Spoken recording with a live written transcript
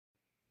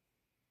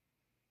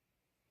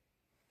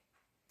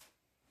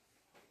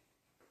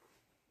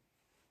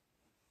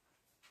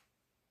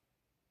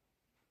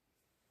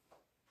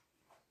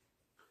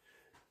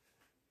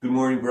Good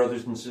morning,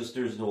 brothers and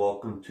sisters, and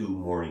welcome to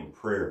morning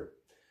prayer.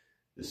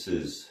 This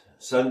is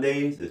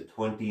Sunday, the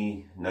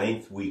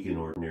 29th week in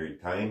Ordinary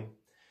Time.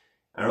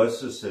 And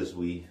bless us as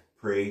we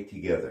pray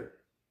together.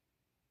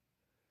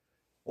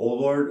 O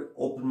Lord,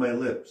 open my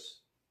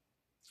lips,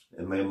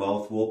 and my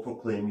mouth will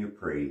proclaim your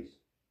praise.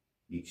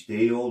 Each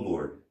day, O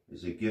Lord,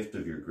 is a gift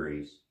of your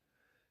grace.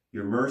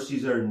 Your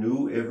mercies are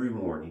new every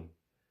morning.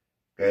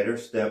 Guide our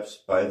steps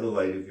by the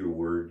light of your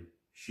word.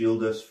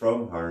 Shield us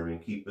from harm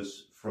and keep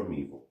us from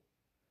evil.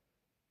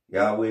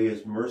 Yahweh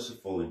is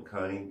merciful and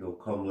kind. O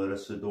come, let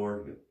us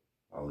adore him.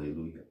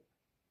 Alleluia.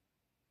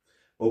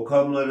 O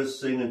come, let us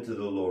sing unto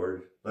the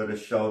Lord. Let us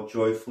shout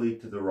joyfully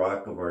to the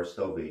rock of our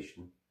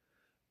salvation.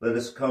 Let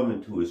us come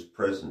into his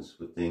presence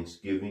with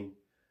thanksgiving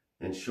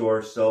and show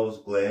ourselves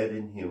glad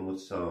in him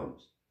with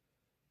psalms.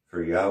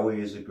 For Yahweh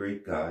is a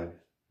great God,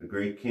 a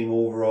great king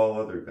over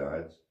all other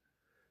gods.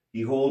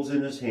 He holds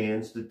in his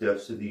hands the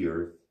depths of the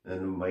earth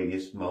and the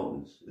mightiest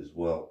mountains as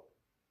well.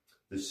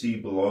 The sea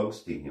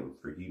belongs to him,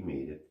 for he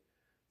made it.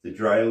 The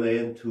dry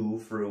land too,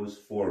 for it was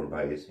formed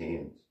by his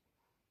hands.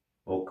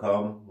 O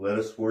come, let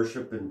us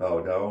worship and bow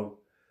down.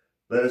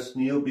 Let us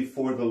kneel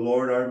before the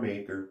Lord our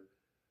Maker,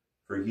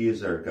 for he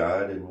is our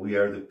God, and we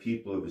are the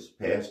people of his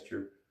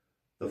pasture,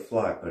 the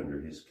flock under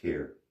his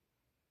care.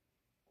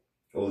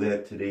 O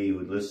that today you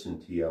would listen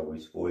to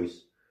Yahweh's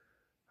voice.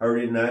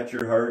 Harden not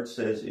your hearts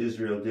as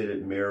Israel did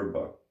at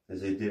Meribah,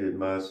 as they did at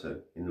Massah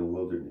in the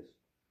wilderness.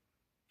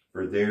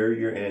 For there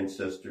your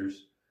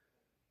ancestors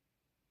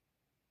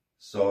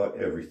saw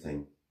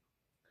everything.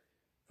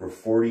 For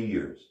 40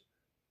 years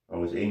I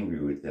was angry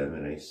with them,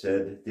 and I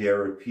said, they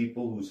are a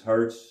people whose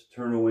hearts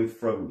turn away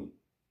from me.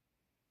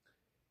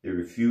 They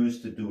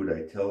refuse to do what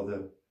I tell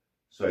them,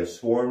 so I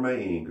swore in my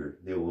anger,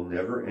 they will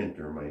never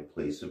enter my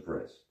place of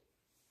rest.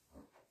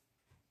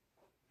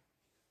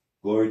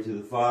 Glory to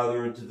the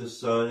Father, and to the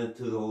Son, and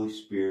to the Holy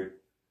Spirit,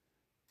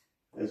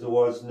 as it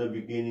was in the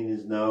beginning,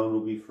 is now, and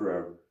will be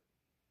forever.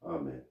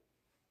 Amen.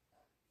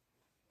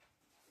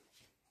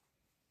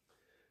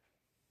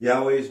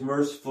 Yahweh is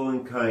merciful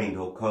and kind.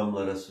 O come,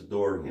 let us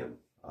adore him.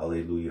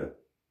 Alleluia.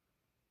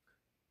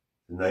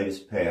 The night is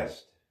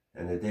past,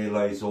 and the day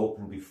lies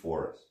open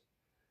before us.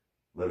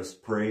 Let us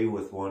pray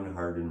with one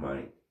heart and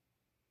mind.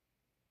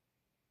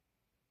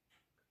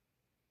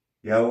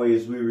 Yahweh,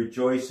 as we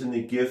rejoice in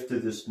the gift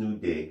of this new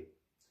day,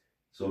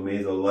 so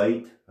may the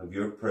light of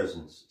your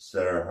presence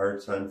set our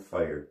hearts on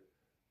fire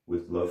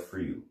with love for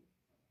you.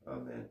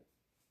 Amen.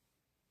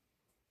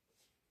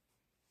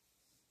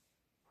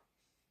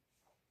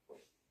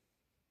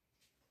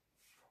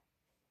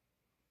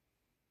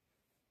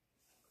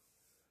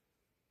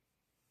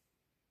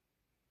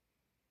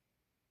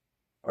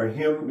 Our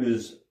hymn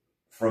is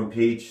from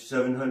page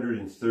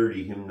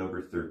 730, hymn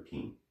number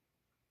 13.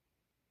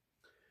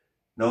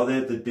 Now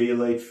that the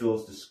daylight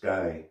fills the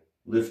sky,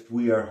 lift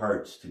we our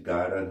hearts to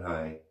God on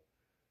high,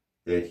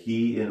 that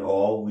he in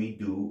all we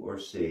do or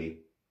say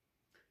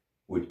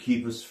would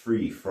keep us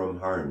free from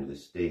harm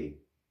this day.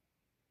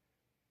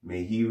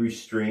 May he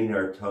restrain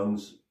our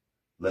tongues,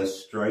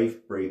 lest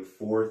strife break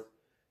forth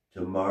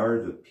to mar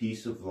the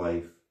peace of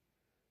life,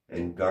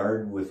 and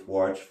guard with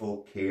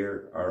watchful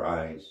care our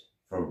eyes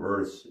from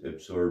earth's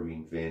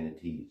absorbing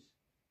vanities.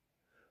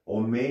 O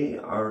may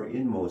our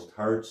inmost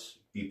hearts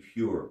be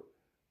pure,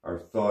 our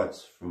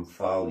thoughts from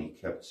folly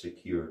kept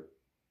secure,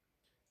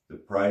 the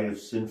pride of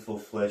sinful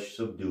flesh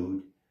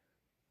subdued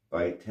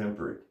by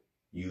temperate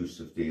use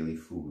of daily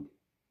food.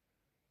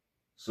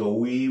 So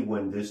we,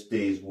 when this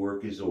day's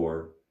work is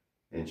o'er,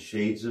 and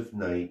shades of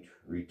night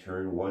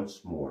return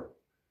once more,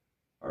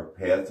 our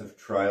path of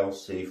trial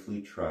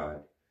safely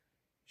trod,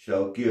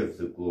 shall give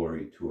the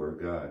glory to our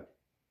God.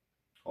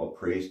 All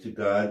praise to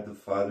God the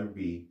Father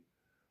be,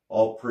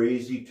 all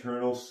praise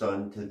eternal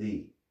Son to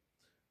thee,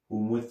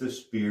 whom with the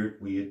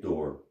Spirit we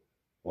adore,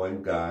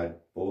 one God,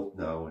 both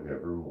now and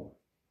evermore.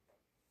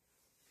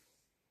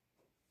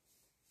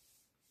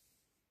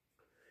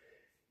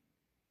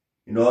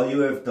 In all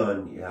you have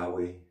done,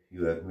 Yahweh,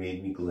 you have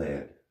made me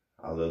glad.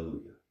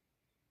 Alleluia.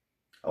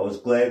 I was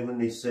glad when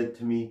they said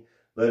to me,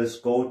 let us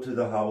go to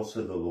the house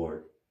of the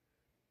Lord.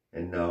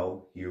 And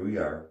now, here we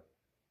are,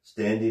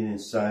 standing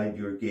inside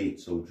your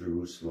gates, O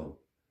Jerusalem.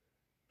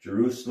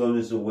 Jerusalem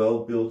is a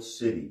well-built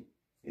city.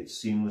 Its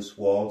seamless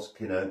walls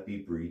cannot be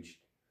breached.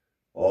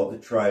 All the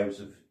tribes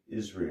of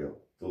Israel,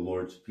 the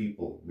Lord's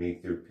people,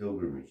 make their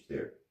pilgrimage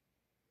there.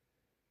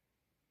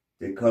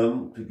 They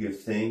come to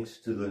give thanks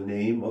to the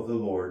name of the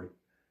Lord,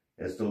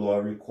 as the law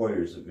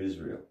requires of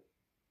Israel.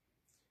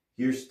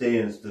 Here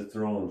stands the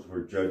thrones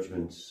where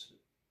judgments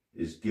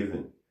is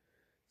given,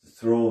 the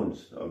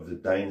thrones of the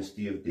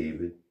dynasty of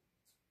David.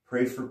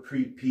 Pray for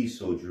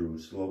peace, O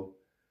Jerusalem.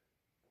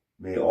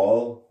 May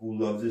all who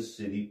love this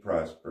city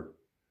prosper.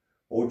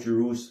 O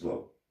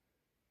Jerusalem,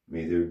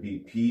 may there be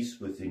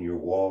peace within your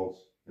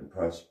walls and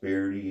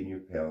prosperity in your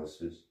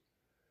palaces.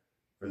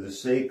 For the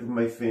sake of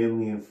my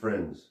family and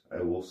friends,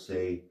 I will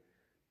say,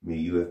 may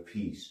you have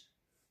peace.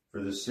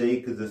 For the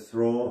sake of the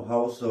throne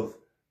house of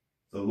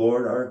the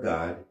Lord our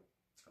God,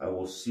 I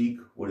will seek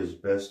what is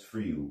best for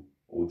you,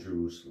 O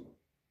Jerusalem.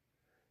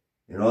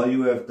 In all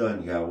you have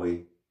done, Yahweh,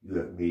 you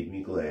have made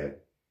me glad.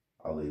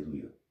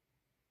 Alleluia.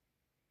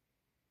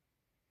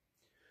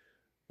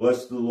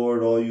 Bless the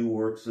Lord, all you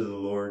works of the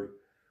Lord.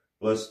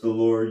 Bless the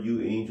Lord,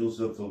 you angels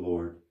of the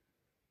Lord.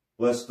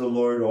 Bless the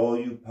Lord, all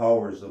you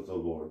powers of the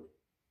Lord.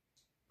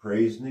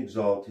 Praise and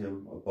exalt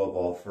him above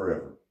all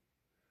forever.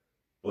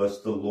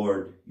 Bless the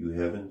Lord, you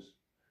heavens.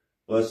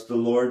 Bless the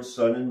Lord,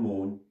 sun and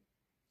moon.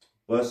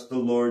 Bless the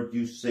Lord,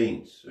 you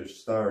saints, or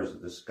stars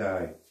of the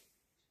sky.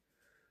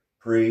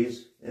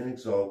 Praise and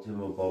exalt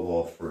him above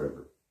all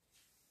forever.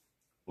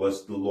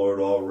 Bless the Lord,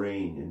 all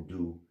rain and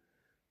dew.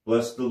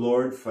 Bless the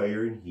Lord,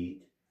 fire and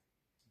heat.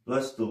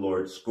 Bless the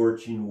Lord,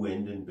 scorching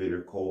wind and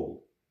bitter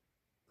cold.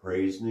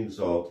 Praise and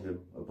exalt him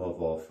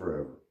above all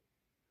forever.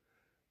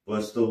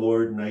 Bless the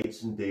Lord,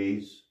 nights and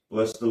days.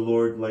 Bless the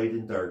Lord, light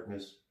and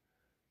darkness.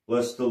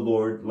 Bless the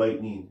Lord,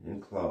 lightning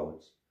and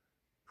clouds.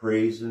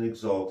 Praise and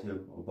exalt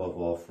him above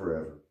all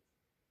forever.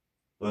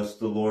 Bless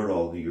the Lord,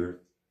 all the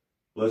earth.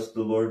 Bless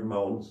the Lord,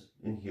 mountains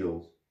and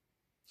hills.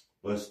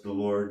 Bless the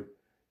Lord,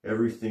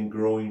 everything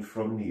growing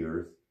from the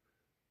earth.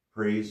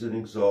 Praise and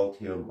exalt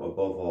him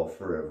above all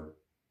forever.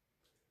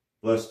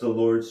 Bless the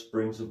Lord,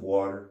 springs of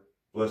water.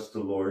 Bless the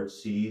Lord,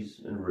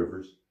 seas and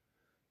rivers.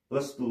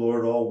 Bless the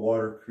Lord, all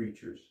water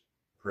creatures.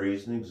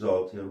 Praise and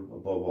exalt him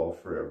above all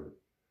forever.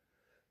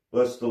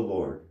 Bless the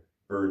Lord,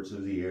 birds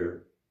of the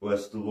air.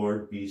 Bless the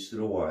Lord, beasts of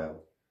the wild.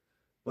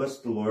 Bless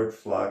the Lord,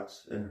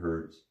 flocks and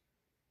herds.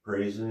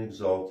 Praise and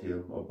exalt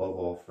him above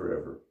all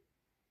forever.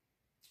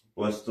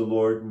 Bless the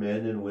Lord,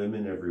 men and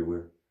women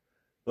everywhere.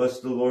 Bless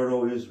the Lord,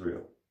 O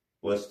Israel.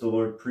 Bless the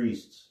Lord,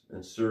 priests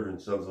and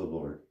servants of the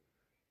Lord.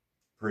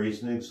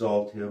 Praise and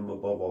exalt him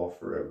above all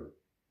forever.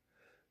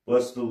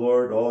 Bless the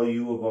Lord, all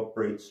you of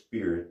upright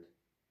spirit.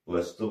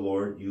 Bless the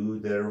Lord, you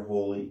that are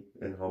holy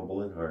and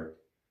humble in heart.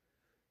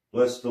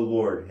 Bless the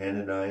Lord,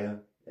 Hananiah,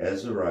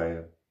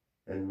 Azariah,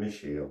 and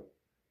Mishael.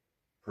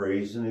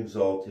 Praise and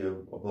exalt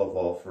him above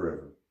all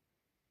forever.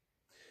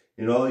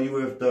 In all you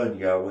have done,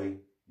 Yahweh,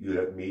 you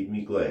have made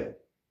me glad.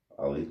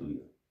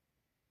 Alleluia.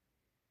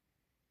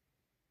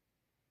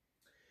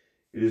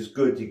 It is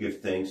good to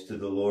give thanks to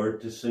the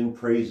Lord, to sing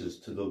praises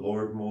to the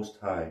Lord Most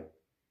High.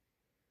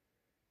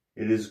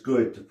 It is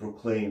good to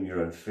proclaim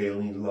your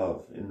unfailing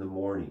love in the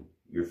morning,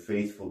 your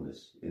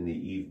faithfulness in the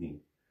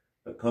evening,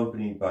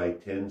 accompanied by a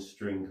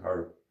 10-stringed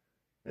harp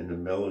and the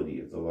melody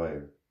of the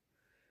lyre.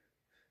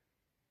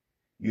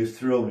 You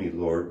thrill me,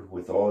 Lord,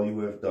 with all you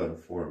have done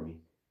for me.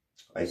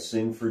 I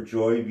sing for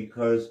joy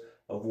because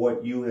of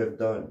what you have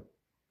done.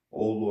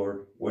 O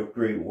Lord, what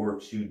great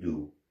works you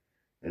do,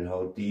 and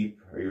how deep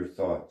are your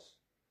thoughts.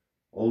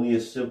 Only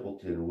a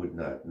simpleton would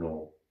not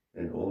know,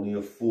 and only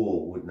a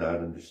fool would not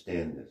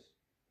understand this.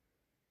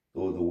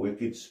 Though the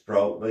wicked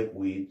sprout like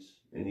weeds,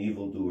 and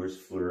evildoers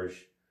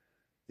flourish,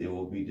 they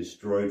will be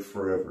destroyed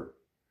forever.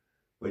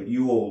 But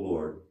you, O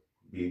Lord,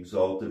 be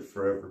exalted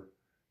forever.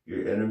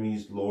 Your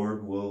enemies,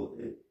 Lord, will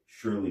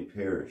surely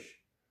perish.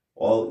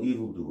 All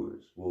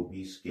evildoers will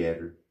be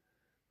scattered.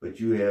 But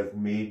you have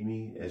made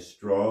me as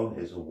strong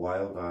as a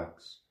wild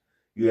ox.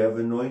 You have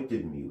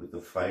anointed me with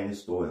the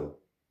finest oil.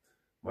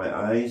 My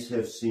eyes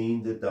have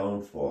seen the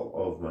downfall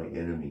of my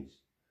enemies.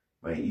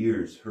 My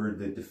ears heard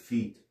the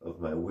defeat of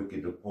my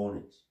wicked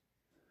opponents.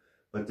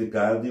 But the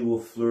godly will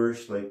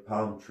flourish like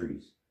palm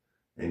trees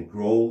and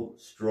grow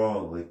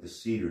strong like the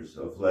cedars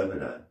of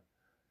Lebanon.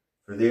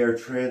 For they are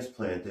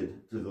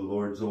transplanted to the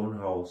Lord's own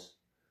house.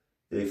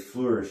 They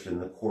flourish in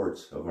the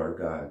courts of our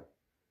God.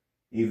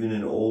 Even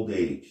in old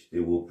age they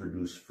will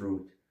produce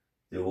fruit.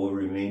 They will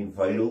remain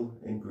vital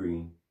and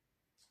green.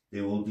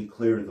 They will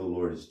declare the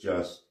Lord is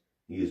just.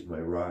 He is my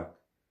rock.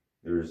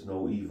 There is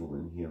no evil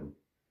in him.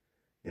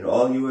 In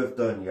all you have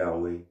done,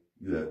 Yahweh,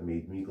 you have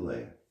made me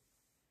glad.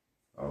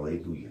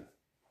 Alleluia.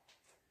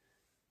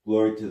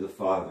 Glory to the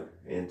Father,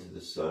 and to the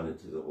Son, and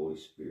to the Holy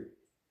Spirit,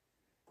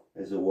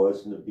 as it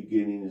was in the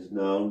beginning, is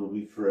now, and will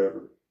be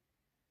forever.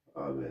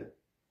 Amen.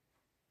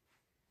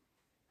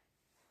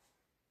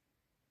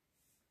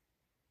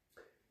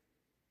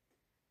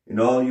 In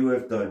all you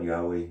have done,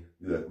 Yahweh,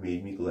 you have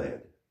made me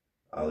glad.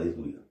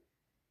 Alleluia.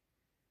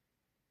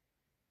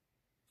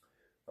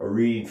 A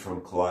reading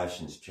from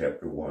Colossians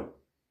chapter 1.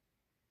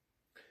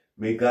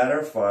 May God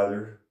our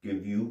Father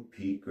give you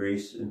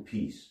grace and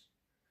peace.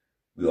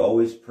 We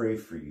always pray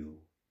for you,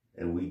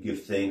 and we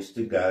give thanks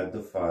to God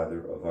the Father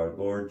of our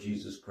Lord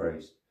Jesus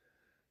Christ,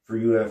 for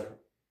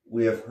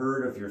we have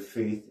heard of your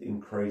faith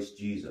in Christ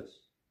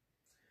Jesus,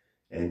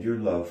 and your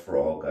love for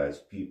all God's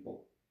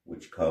people,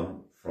 which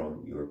come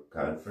from your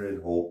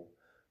confident hope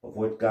of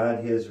what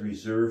God has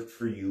reserved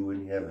for you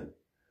in heaven.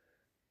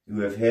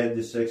 You have had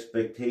this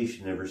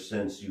expectation ever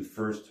since you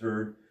first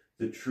heard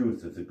the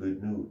truth of the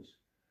good news.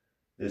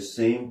 This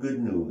same good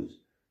news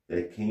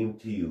that came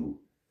to you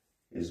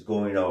is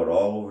going out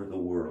all over the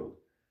world.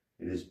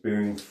 It is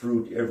bearing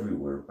fruit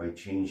everywhere by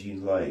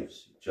changing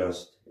lives,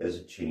 just as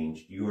it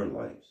changed your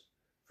lives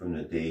from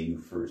the day you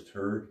first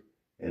heard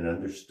and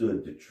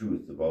understood the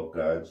truth about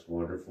God's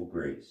wonderful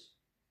grace.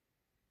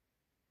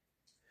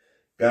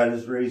 God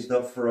has raised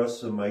up for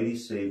us a mighty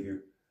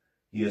Savior.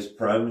 He has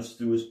promised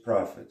through his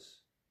prophets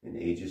in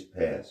ages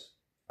past.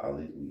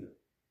 Alleluia.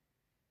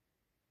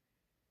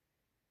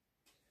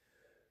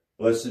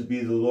 Blessed be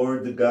the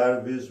Lord, the God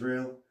of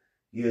Israel.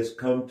 He has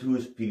come to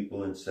his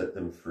people and set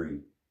them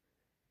free.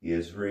 He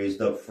has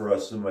raised up for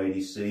us a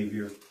mighty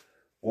Savior,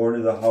 born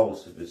of the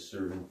house of his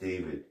servant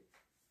David.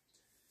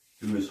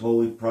 Through his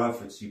holy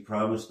prophets he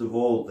promised of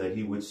old that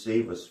he would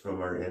save us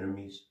from our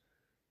enemies,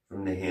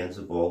 from the hands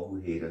of all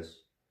who hate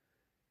us.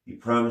 He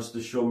promised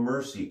to show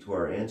mercy to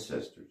our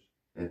ancestors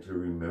and to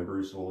remember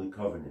his holy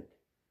covenant.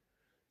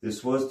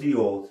 This was the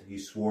oath he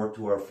swore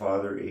to our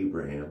father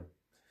Abraham,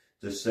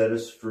 to set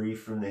us free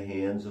from the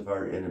hands of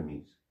our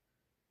enemies,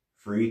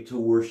 free to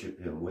worship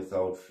him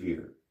without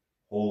fear,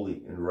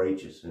 holy and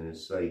righteous in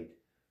his sight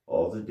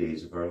all the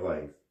days of our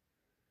life.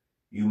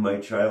 You, my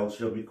child,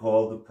 shall be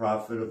called the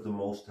prophet of the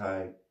Most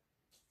High,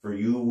 for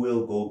you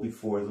will go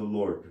before the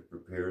Lord to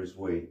prepare his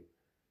way,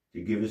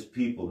 to give his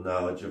people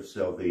knowledge of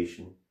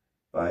salvation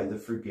by the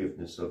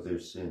forgiveness of their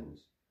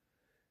sins.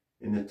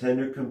 In the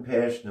tender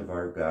compassion of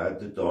our God,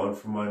 the dawn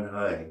from on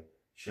high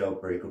shall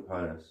break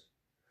upon us,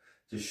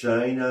 to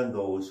shine on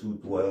those who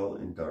dwell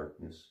in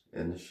darkness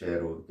and the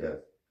shadow of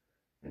death,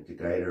 and to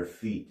guide our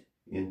feet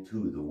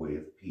into the way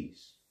of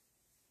peace.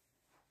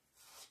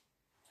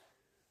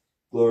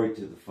 Glory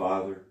to the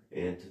Father,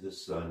 and to the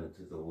Son, and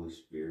to the Holy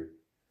Spirit,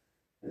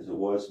 as it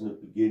was in the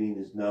beginning,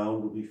 is now,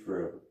 and will be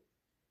forever.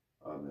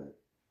 Amen.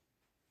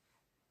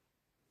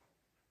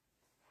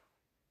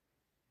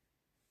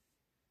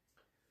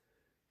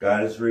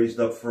 God has raised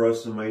up for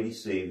us a mighty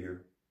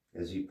Savior,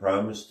 as he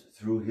promised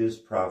through his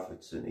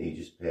prophets in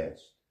ages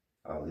past.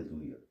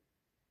 Alleluia.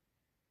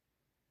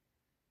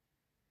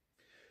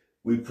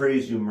 We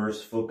praise you,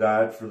 merciful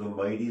God, for the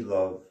mighty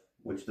love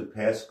which the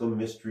Paschal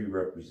mystery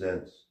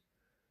represents.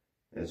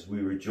 As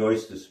we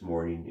rejoice this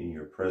morning in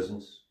your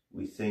presence,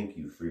 we thank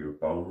you for your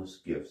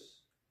boundless gifts.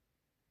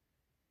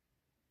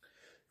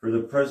 For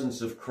the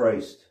presence of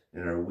Christ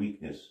in our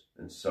weakness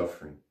and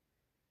suffering,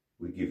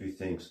 we give you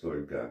thanks,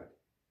 Lord God.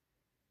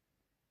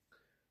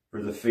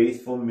 For the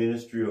faithful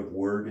ministry of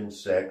word and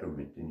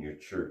sacrament in your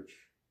church,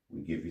 we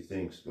give you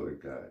thanks,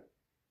 Lord God.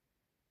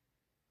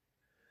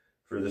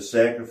 For the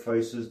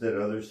sacrifices that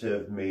others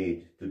have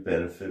made to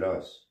benefit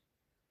us,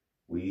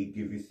 we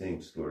give you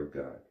thanks, Lord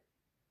God.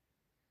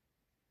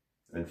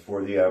 And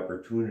for the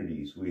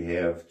opportunities we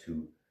have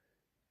to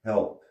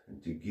help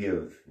and to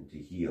give and to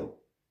heal,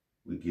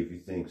 we give you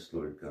thanks,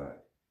 Lord God.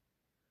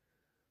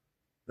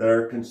 That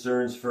our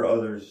concerns for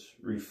others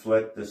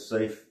reflect the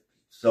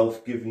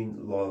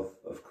self-giving love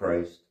of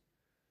Christ,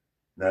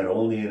 not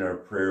only in our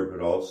prayer but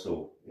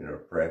also in our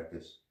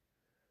practice.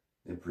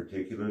 In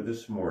particular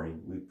this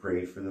morning, we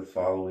pray for the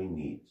following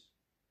needs.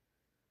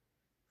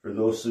 For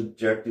those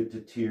subjected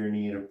to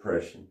tyranny and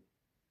oppression,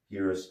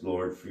 hear us,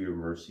 Lord, for your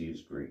mercy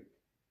is great.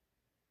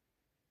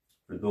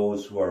 For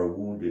those who are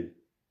wounded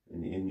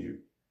and injured,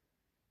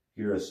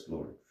 hear us,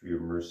 Lord, for your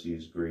mercy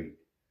is great.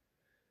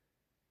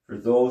 For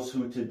those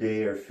who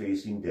today are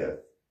facing death,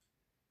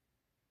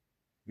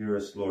 hear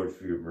us, Lord,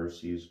 for your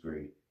mercy is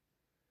great.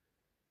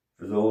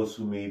 For those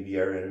who may be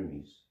our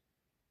enemies,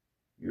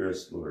 hear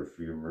us, Lord,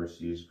 for your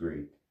mercy is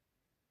great.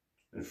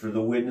 And for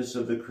the witness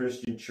of the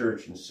Christian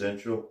Church in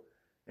Central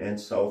and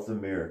South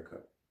America,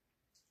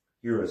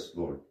 hear us,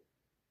 Lord,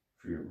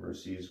 for your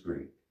mercy is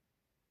great.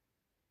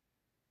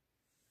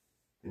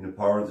 In the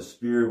power of the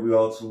Spirit, we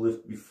also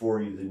lift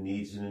before you the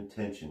needs and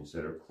intentions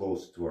that are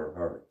close to our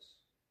hearts.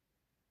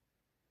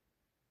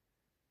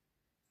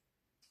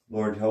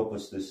 Lord, help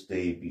us this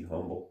day be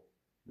humble.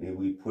 May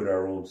we put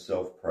our own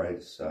self-pride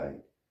aside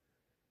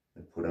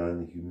and put on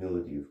the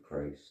humility of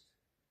Christ.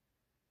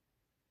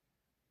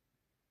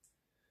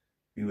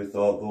 Be with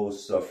all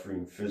those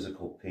suffering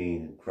physical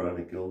pain and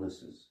chronic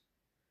illnesses.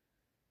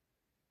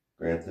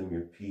 Grant them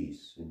your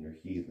peace and your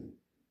healing.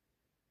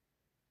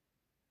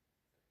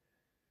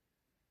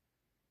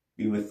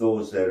 Be with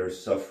those that are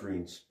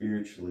suffering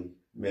spiritually,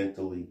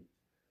 mentally.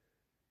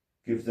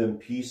 Give them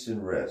peace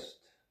and rest.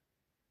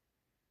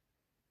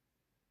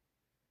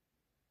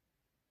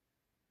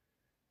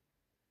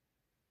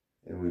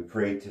 And we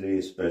pray today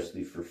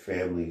especially for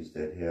families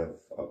that have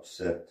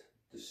upset,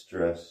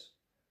 distress,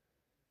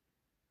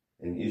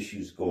 and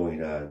issues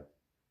going on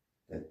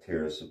that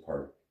tear us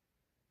apart.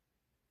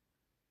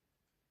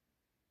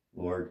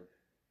 Lord,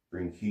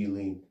 bring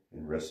healing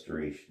and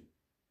restoration.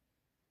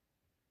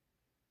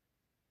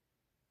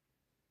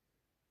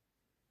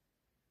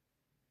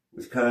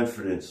 With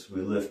confidence,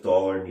 we lift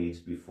all our needs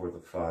before the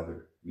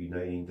Father,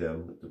 uniting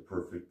them with the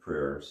perfect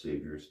prayer our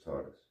Savior has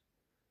taught us.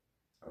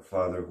 Our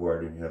Father who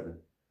art in heaven,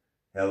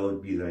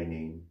 hallowed be thy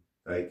name.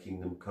 Thy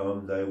kingdom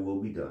come, thy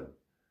will be done,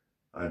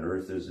 on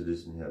earth as it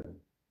is in heaven.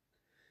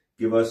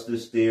 Give us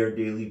this day our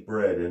daily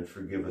bread, and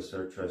forgive us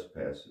our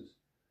trespasses,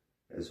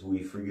 as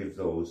we forgive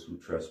those who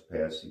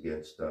trespass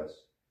against us.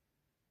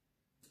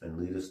 And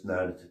lead us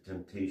not into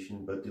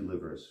temptation, but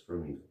deliver us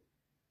from evil.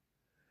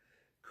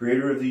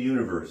 Creator of the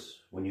universe,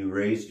 when you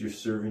raised your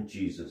servant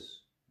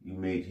Jesus, you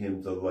made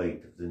him the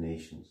light of the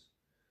nations.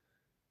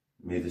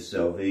 May the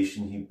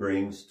salvation he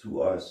brings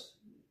to us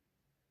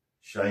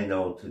shine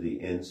out to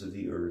the ends of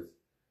the earth,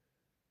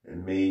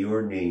 and may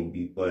your name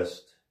be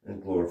blessed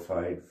and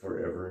glorified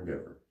forever and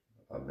ever.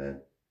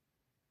 Amen.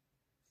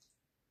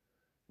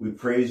 We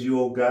praise you,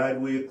 O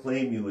God. We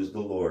acclaim you as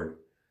the Lord.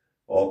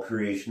 All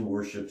creation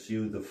worships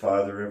you, the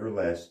Father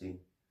everlasting.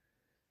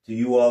 To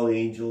you all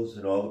angels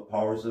and all the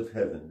powers of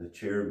heaven, the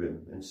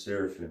cherubim and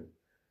seraphim,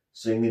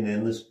 sing in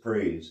endless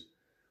praise.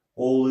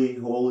 Holy,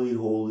 holy,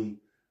 holy,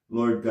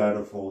 Lord God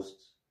of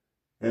hosts.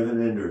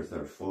 Heaven and earth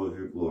are full of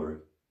your glory.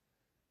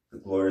 The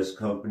glorious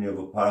company of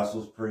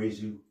apostles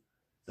praise you.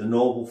 The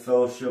noble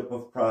fellowship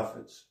of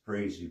prophets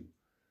praise you.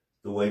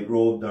 The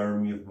white-robed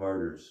army of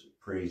martyrs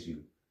praise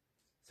you.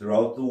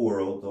 Throughout the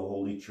world, the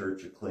Holy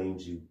Church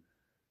acclaims you.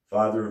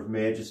 Father of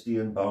majesty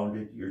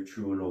unbounded, your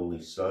true and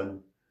only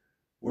Son,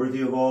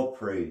 worthy of all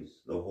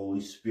praise, the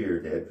Holy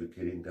Spirit,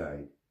 advocate and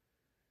guide.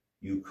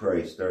 You,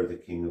 Christ, are the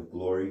King of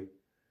glory,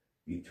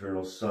 the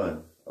eternal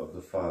Son of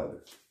the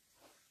Father.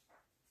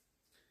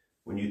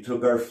 When you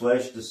took our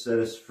flesh to set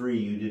us free,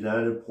 you did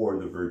not abhor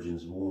the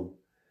Virgin's womb.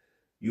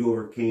 You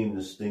overcame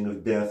the sting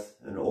of death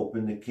and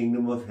opened the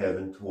kingdom of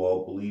heaven to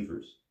all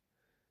believers.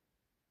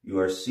 You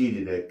are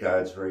seated at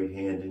God's right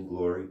hand in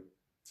glory,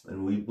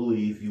 and we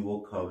believe you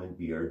will come and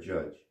be our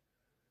judge.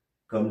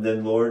 Come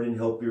then, Lord, and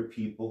help your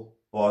people,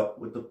 bought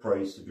with the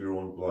price of your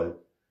own blood,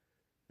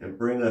 and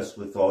bring us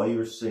with all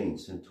your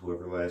saints into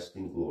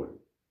everlasting glory.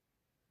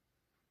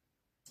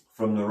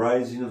 From the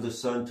rising of the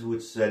sun to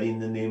its setting,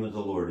 the name of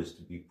the Lord is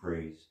to be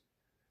praised.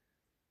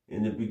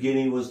 In the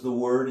beginning was the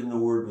Word, and the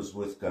Word was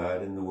with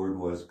God, and the Word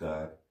was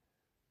God.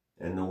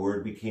 And the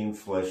Word became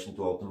flesh and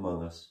dwelt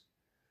among us.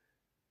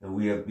 And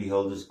we have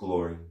beheld his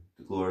glory,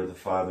 the glory of the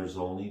Father's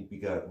only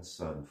begotten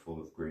Son, full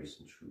of grace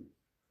and truth.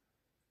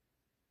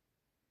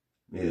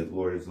 May the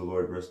glory of the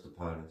Lord rest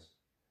upon us,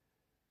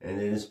 and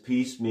in his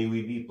peace may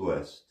we be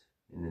blessed.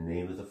 In the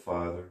name of the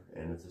Father,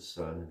 and of the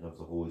Son, and of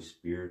the Holy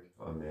Spirit.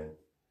 Amen.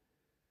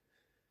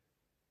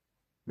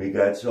 May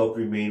God's help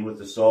remain with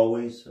us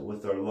always, and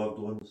with our loved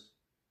ones,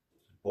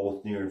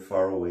 both near and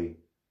far away.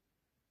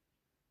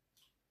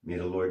 May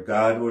the Lord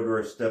God order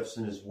our steps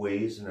in his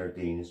ways, and our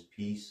day in his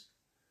peace.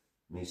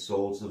 May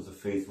souls of the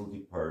faithful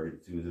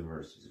departed through the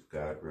mercies of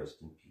God rest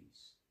in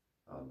peace.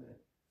 Amen.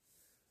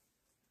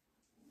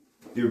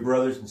 Dear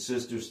brothers and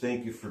sisters,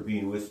 thank you for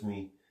being with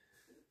me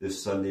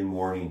this Sunday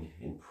morning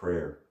in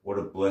prayer. What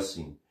a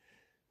blessing.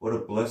 What a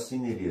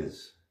blessing it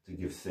is to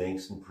give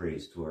thanks and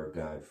praise to our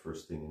God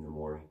first thing in the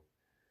morning.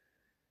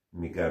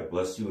 May God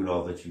bless you in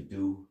all that you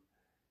do,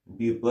 and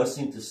be a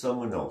blessing to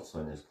someone else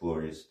on this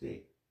glorious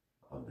day.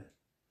 Amen.